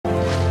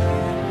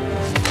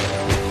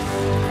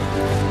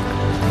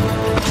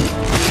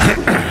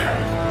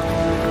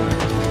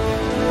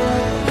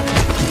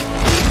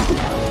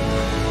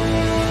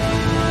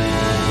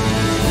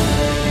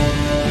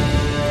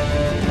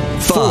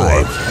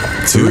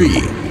2,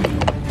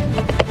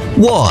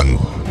 1.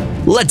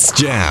 Let's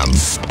jam.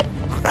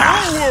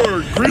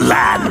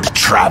 Land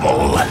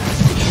travel.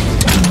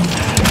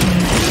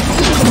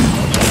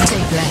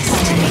 Stay blessed.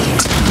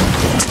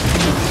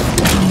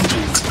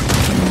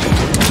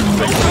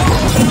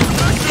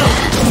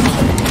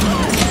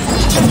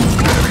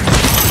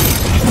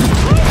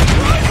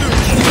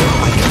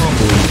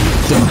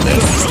 Done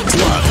this.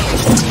 Blood.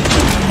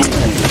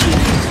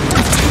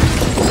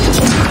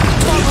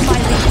 Follow my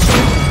lead.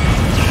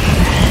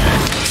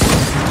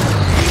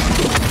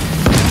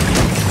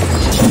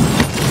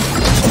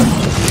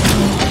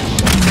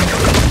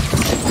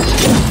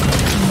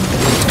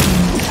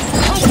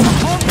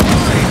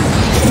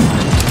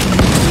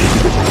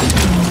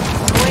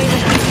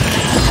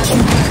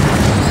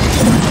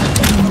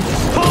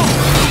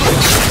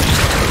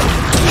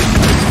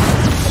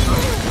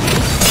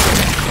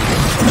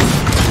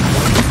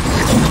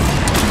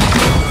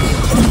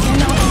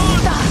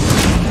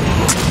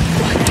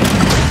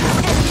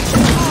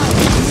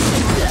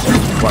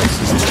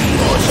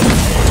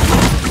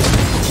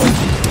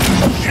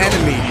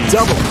 Enemy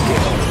double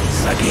kill.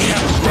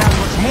 Again. That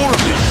was more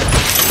of it.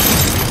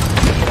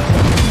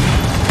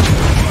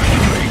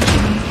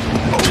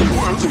 A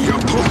worthy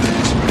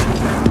opponent.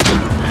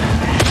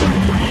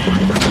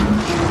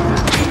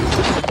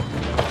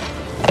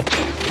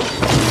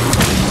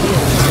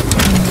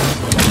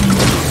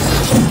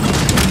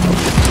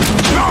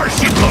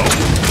 Mercy blow.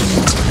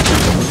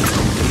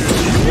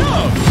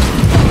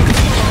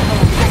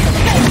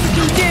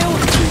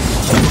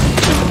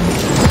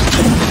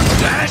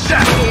 Dash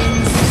out.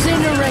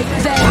 Incinerate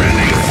them.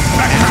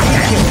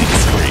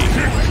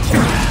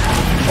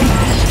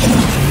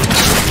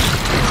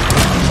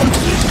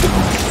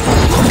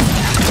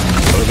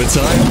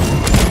 Overtime?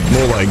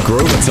 More like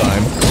Grover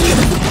time.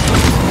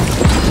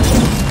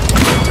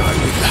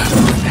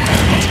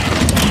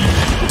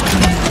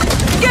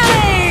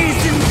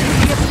 Gaze into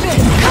the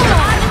abyss. Come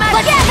on,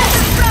 let's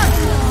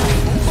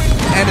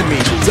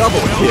Enemy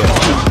double kill.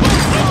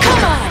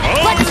 Come on,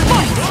 let's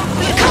fight.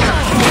 Come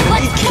on,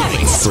 let's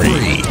fight.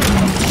 Spree.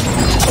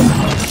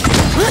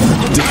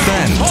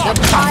 Defend.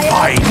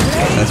 Fight.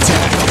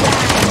 Attack.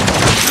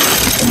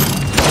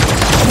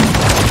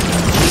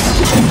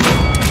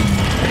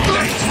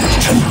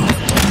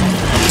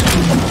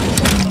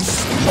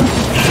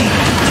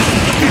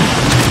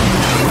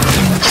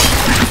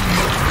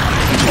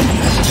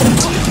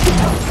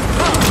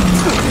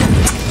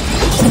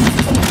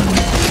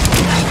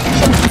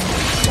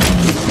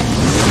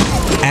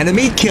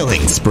 Enemy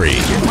killing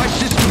spree. My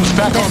system's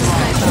back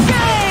online.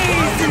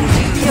 Gaze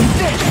into the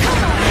abyss.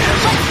 Come on,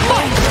 let's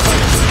fight.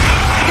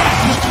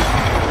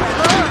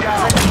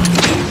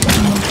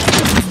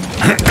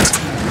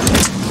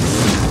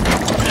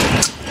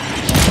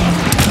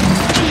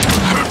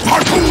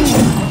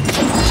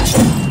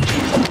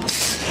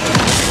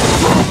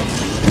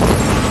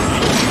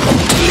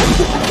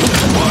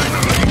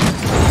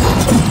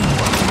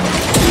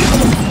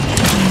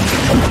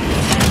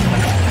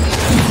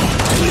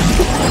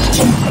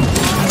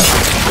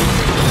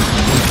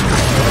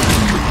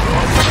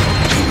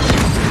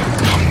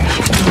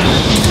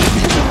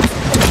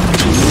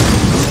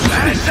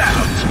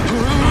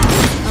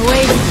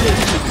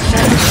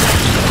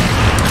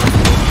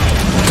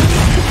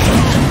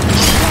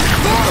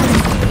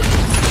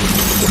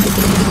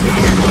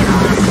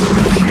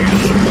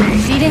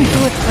 He didn't do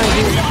it for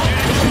you.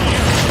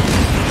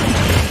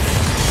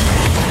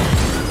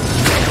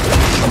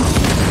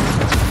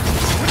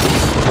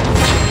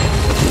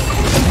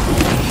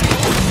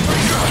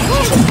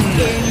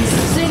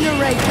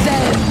 Incinerate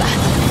them.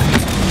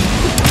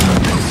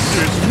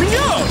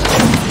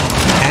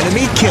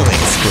 Enemy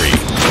killing spree.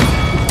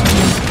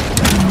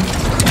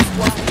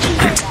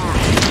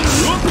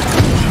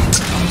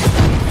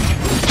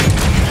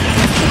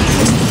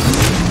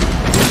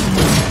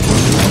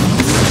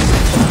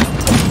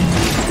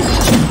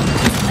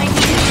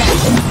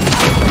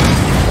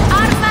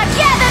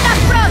 Armageddon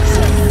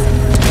approaches.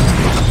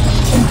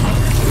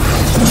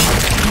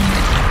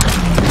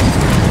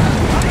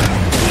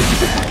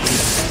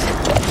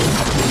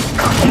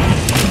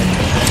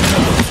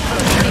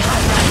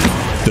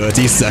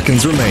 30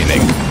 seconds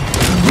remaining.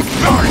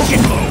 Mercy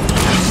blow.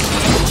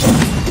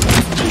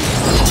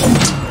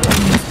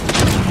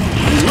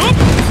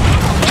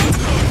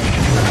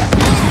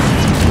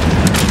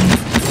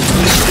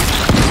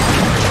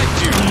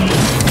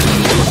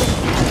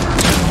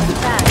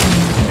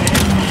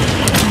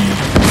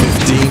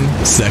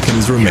 15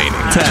 seconds remaining.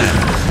 10,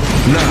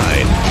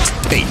 9,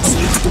 8,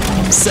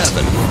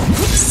 7,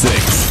 6,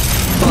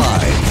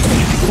 5,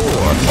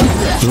 4,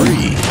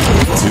 3,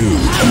 2,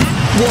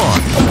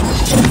 1.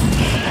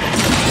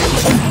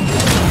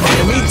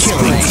 Enemy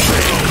killing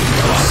spree.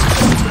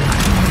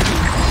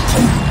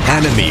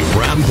 Enemy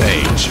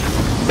rampage.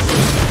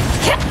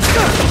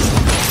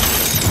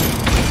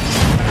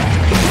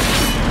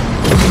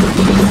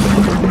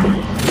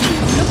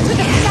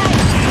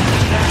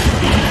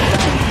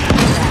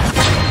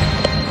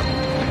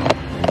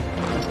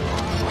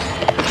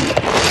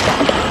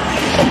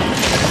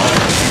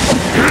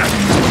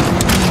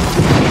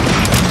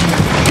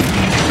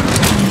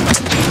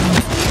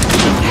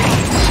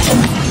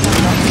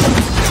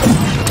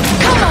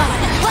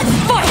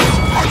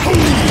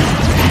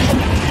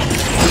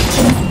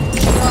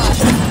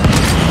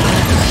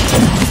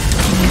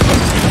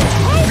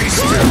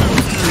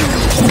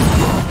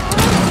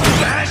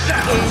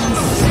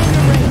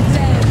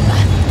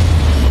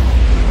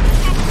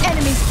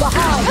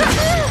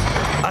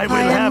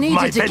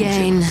 At it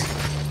again.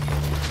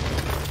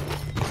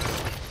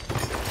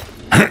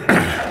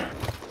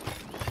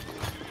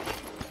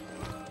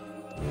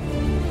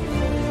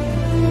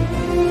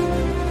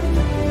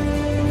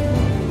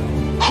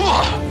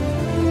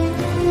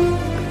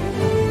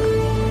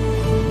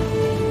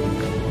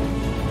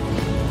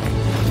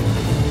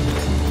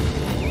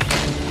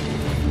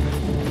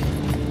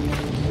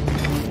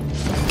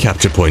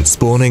 Capture point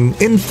spawning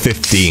in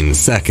 15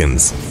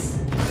 seconds.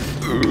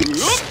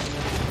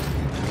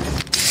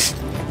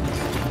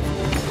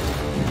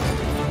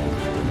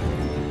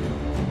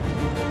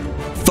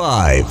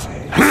 5,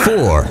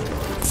 4,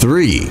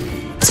 3,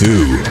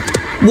 2,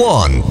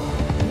 1.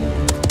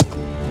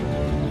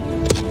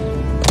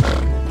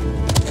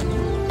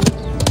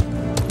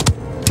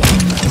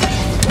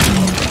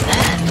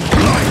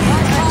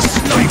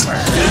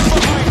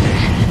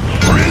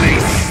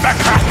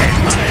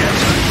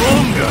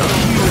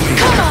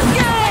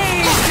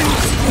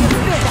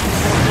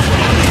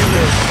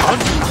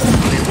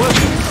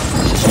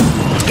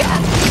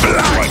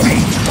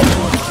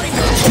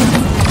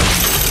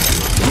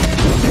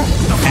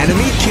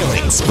 Enemy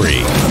killing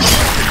spree.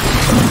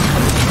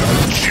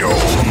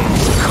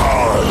 Jones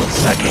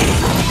calls again.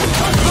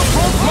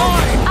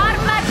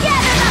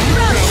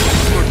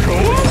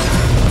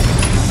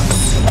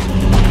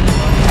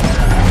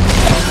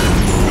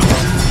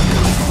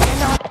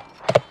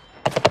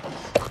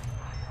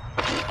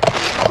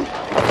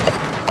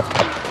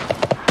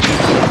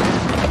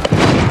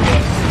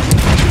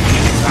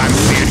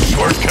 Fancy a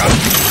shortcut?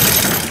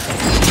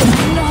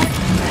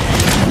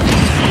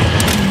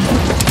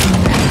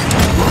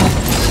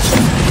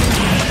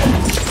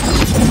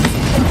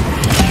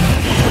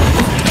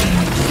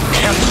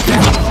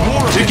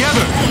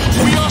 Together,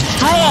 we are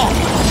strong!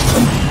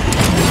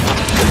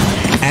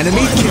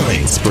 Enemy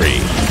killing spree.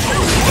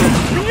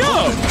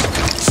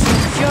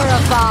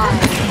 Purified.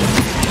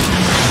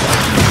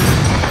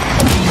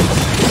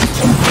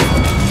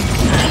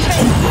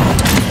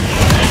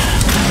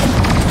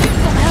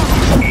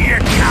 You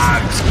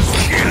can't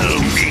kill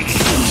me.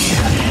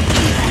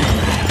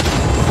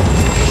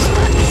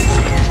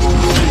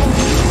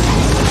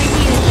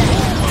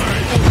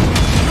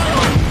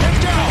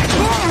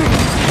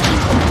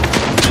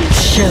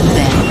 Show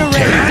them.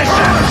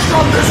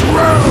 From this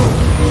world!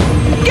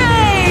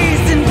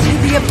 Gaze into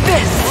the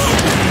abyss.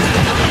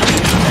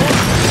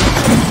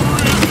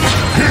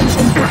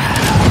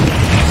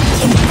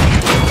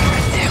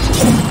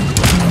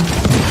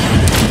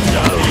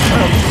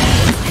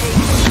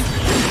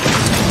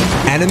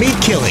 Enemy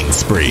killing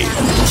spree.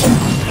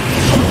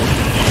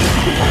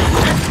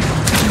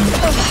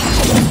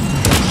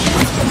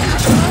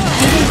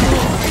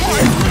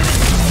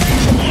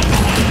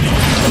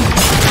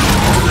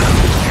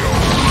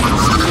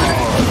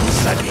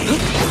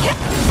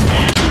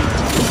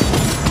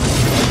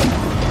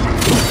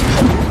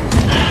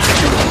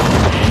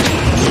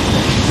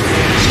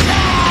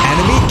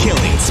 Enemy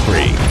killing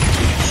spree.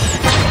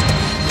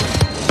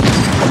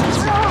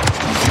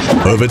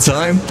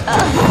 Overtime?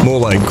 More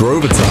like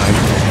Grover time.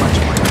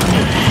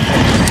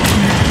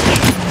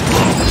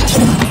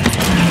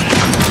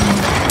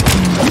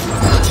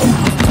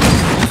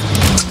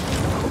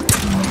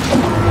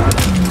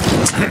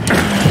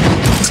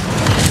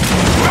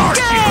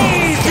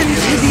 Gaze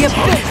into the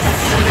abyss.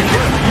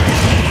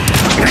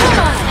 Come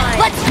on,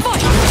 let's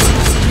fight.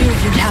 Knew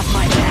you'd have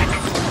my back.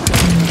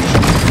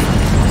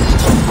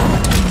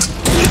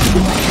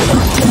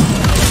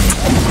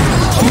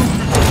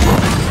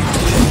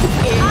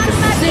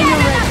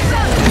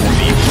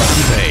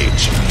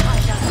 Page.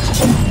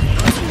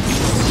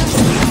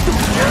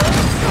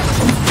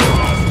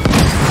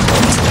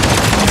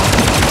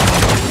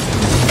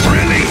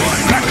 Release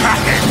the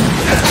Kraken!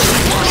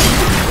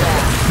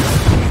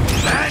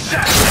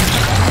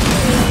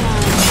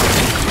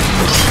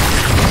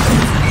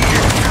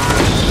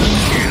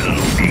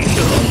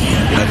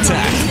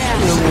 Attack.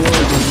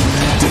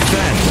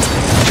 Defend.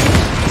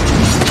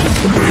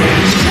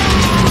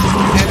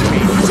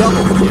 Enemy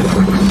double kill.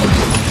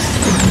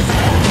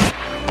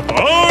 I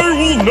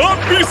will not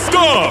be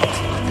stopped!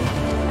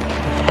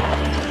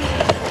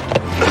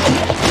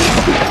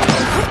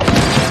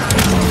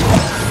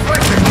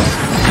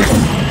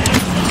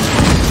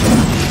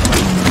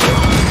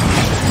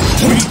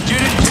 We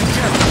did it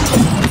together.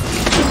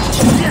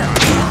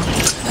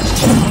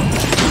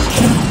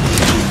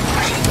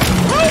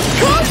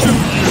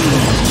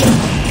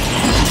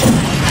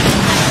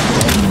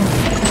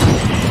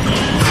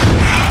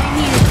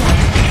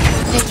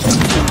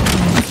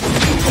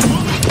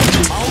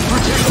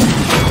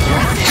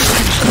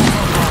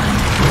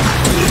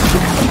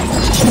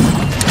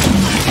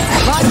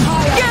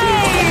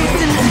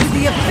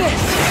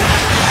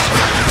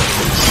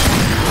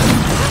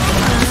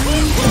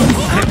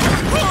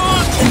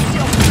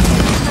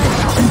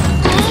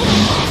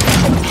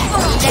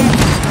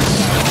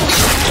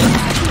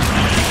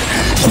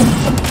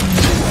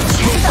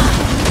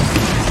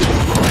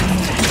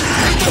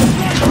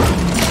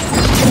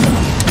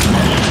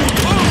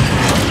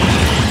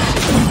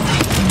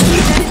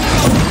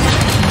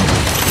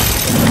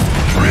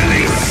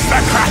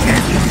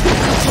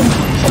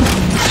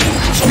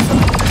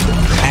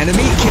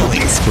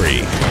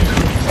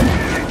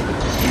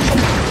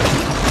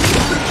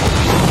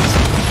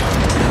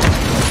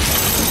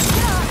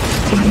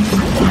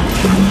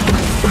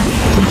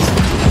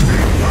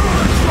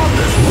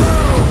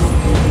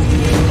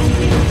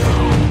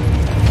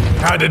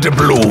 had a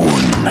doubloon.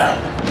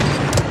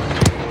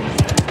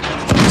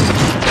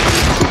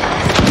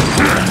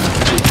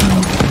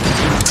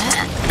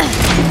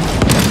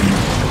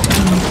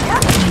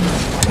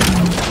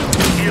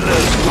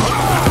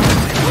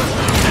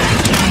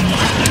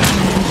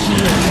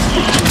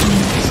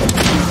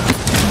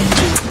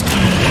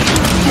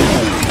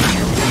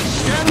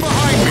 Stand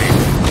behind me.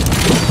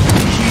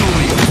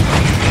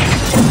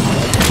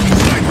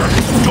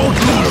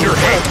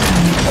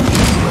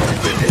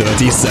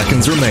 30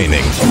 seconds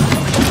remaining.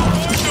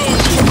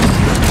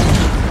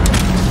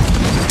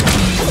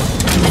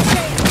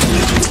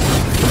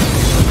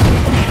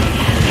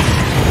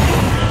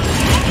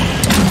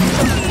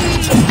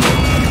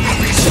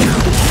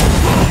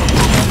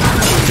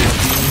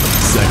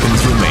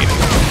 Seconds remaining.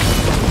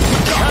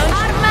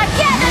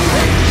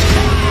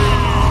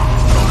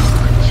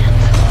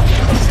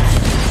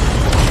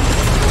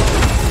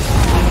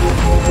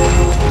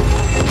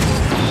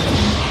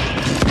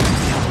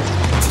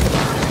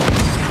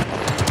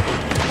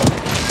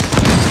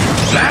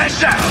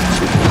 Flash out!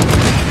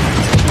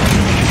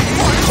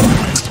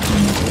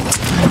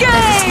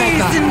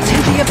 Gaze into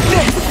the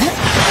abyss!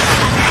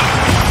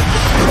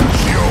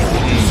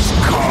 Jones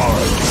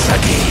cards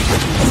again.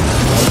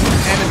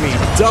 Enemy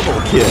double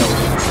kill.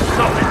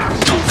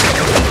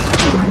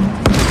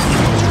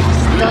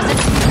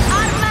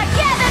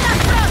 Armageddon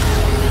approach!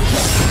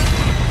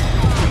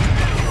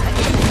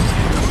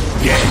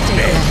 Get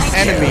bent.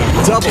 Enemy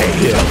double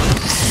kill.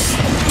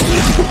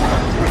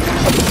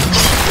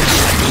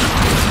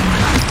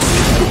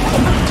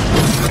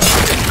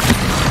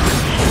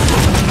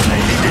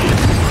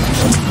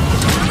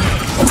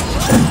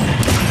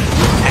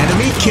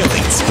 Enemy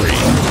killing spree.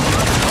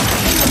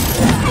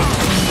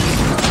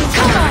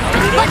 Come on,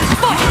 let's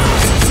fight!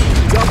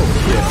 Double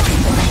kill.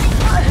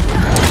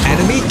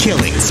 Enemy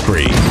killing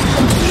spree.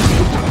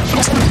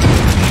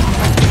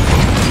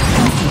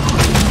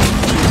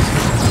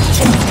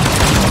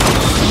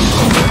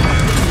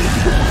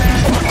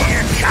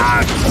 You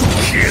can't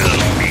kill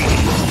me.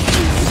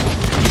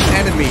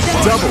 Enemy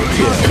double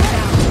kill.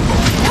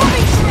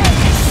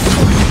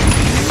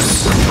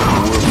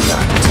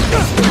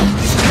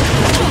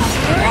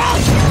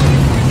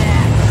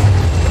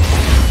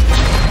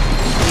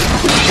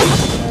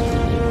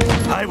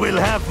 I will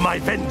have my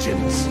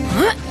vengeance.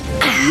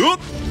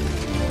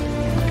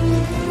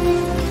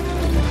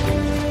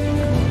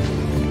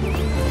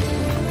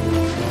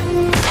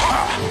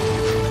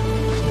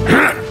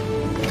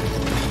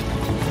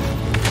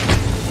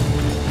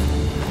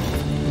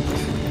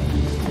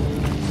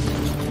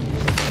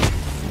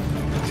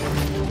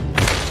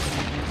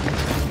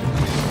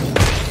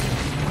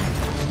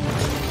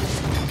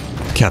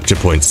 Capture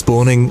point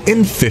spawning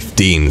in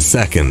 15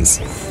 seconds.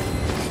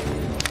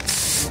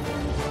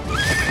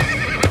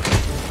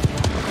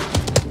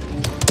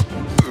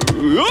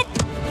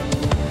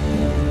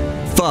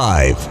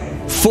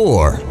 5,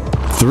 4,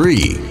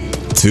 3,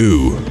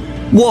 2,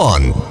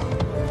 1.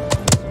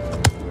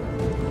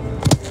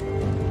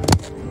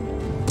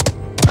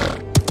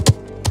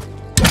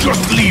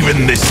 Just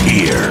leaving this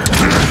here.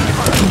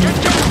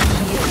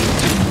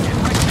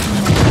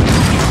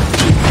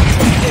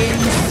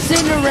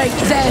 Incinerate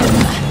them!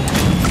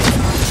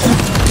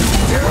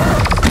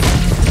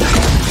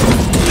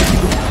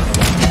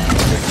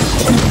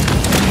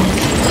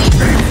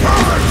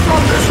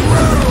 From this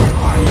realm.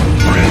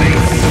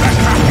 Release the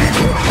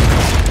Kraken.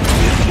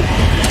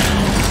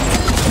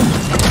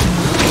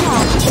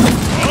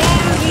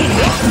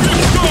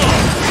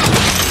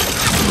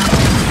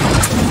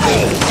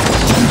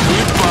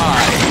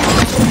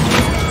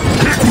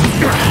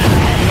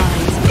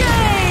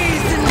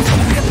 Gaze into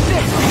the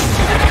abyss!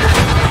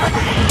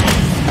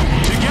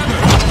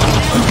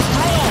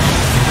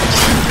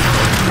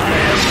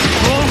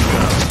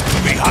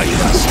 Behind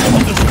us.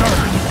 On the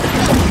stern.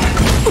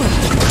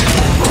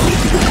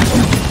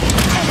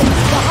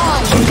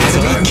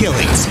 Enemy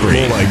killing spree.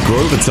 More like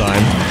Grover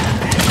time.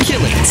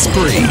 Killing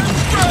spree.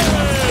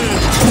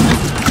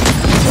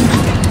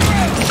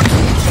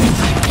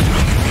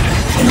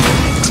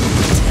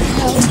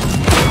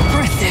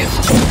 Impressive!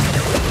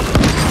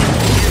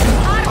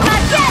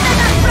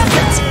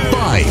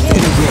 5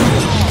 in a row.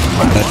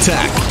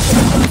 Attack.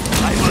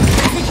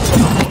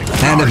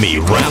 Enemy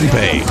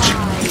rampage.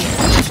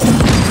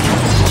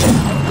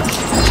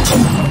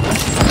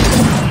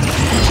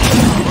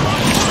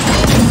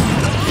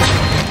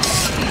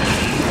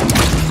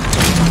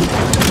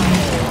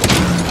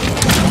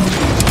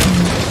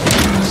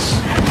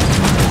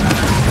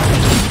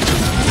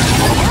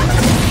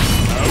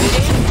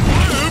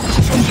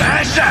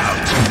 Flash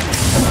out.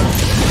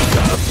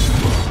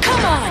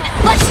 Come on,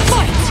 let's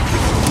fight!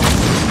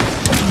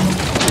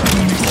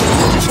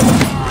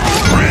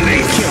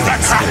 Release the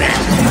Kraken.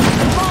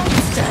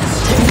 Monsters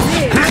to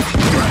live!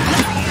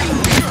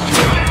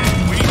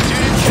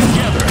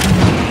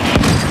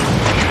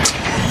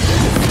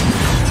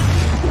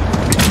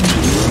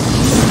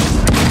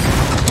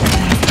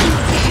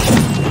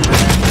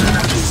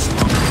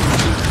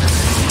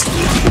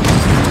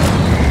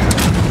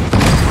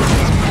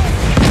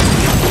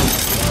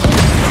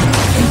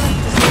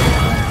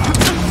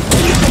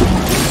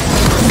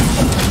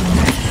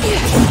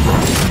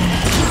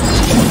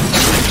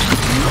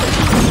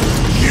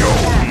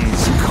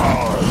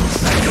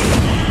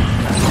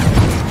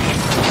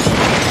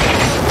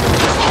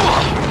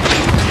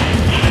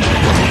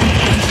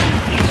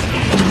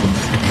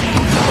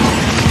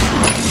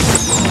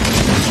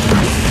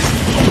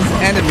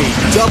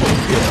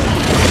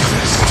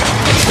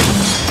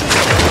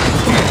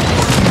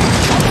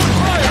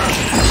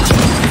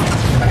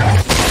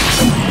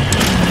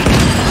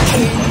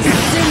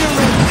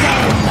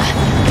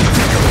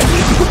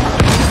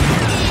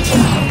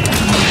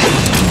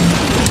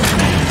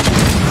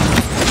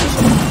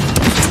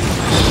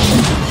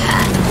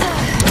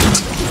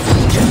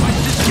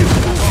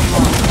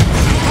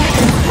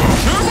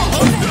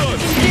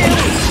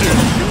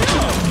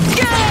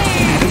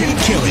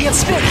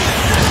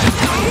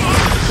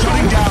 abyss!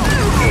 Shutting down.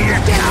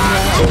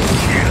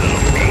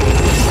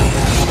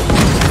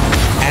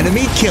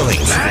 Enemy killing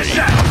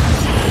spree.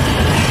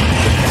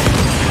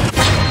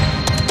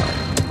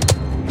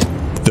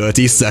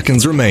 30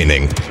 seconds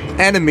remaining.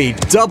 Enemy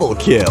double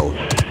kill.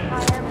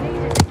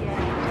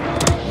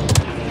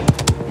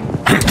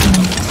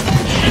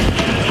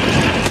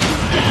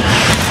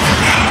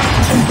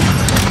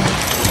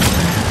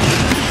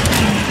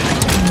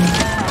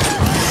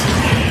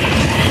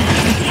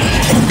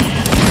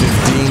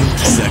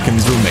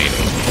 Seconds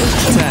remaining.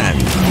 10,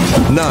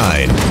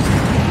 9,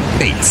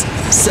 8,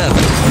 7,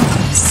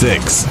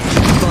 6,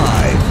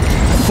 5,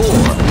 4,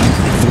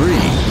 3,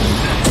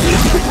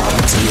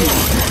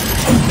 2.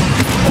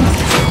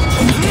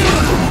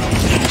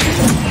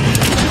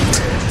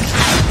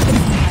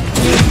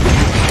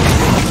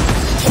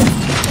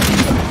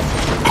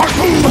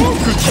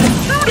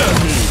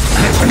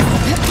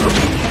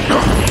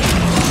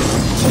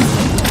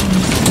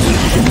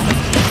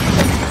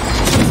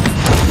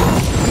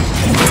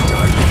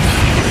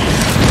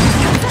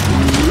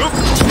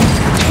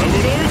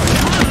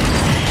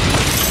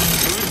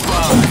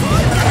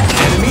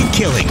 Enemy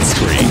killing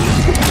spree.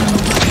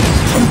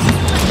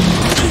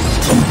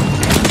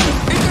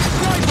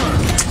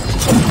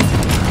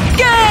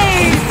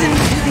 Gaze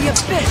into the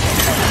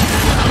abyss!